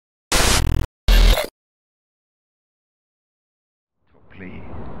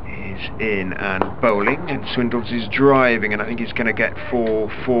is in and bowling, and Swindells is driving, and I think he's going to get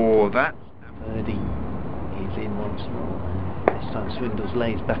 4 for that. Birdie is in once more. This time Swindells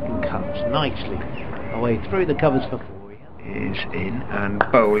lays back and cuts nicely away through the covers for 4. Is in and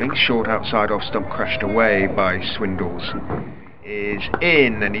bowling, short outside off stump, crashed away by Swindells. Is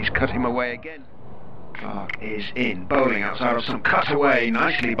in, and he's cut him away again. Clark is in, bowling outside off stump, cut away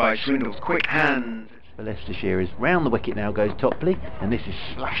nicely by Swindells, quick hand. For Leicestershire is round the wicket now, goes Topley, and this is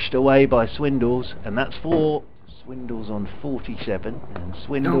slashed away by Swindells, and that's 4. Swindells on 47, and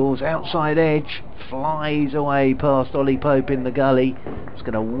Swindells outside edge flies away past Ollie Pope in the gully. It's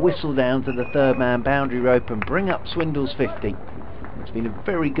going to whistle down to the third man boundary rope and bring up Swindells 50. It's been a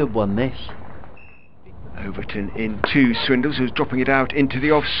very good one, this. Overton into Swindells, who's dropping it out into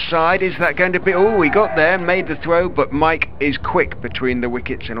the offside. Is that going to be... Oh, he got there, made the throw, but Mike is quick between the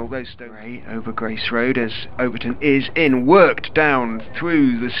wickets, and although Gray over Grace Road as Overton is in, worked down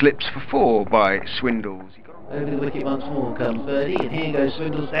through the slips for 4 by Swindells. Over the wicket once more comes Birdie, and here goes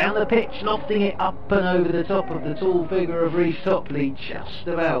Swindells down the pitch, lofting it up and over the top of the tall figure of Reece Topley. Just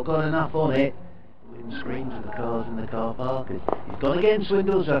about got enough on it. Windscreens of the cars in the car park. He's gone again,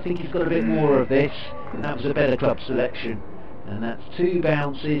 Swindells. I think he's got a bit more of this. That was a better club selection. And that's 2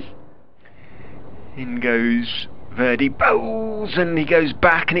 bounces. In goes Verdi, bowls, and he goes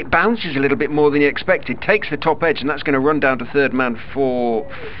back, and it bounces a little bit more than he expected. Takes the top edge, and that's going to run down to third man for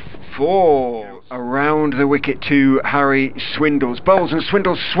 4. Around the wicket to Harry Swindells. Bowls, and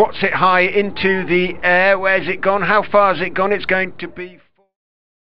Swindells swats it high into the air. Where's it gone? How far has it gone? It's going to be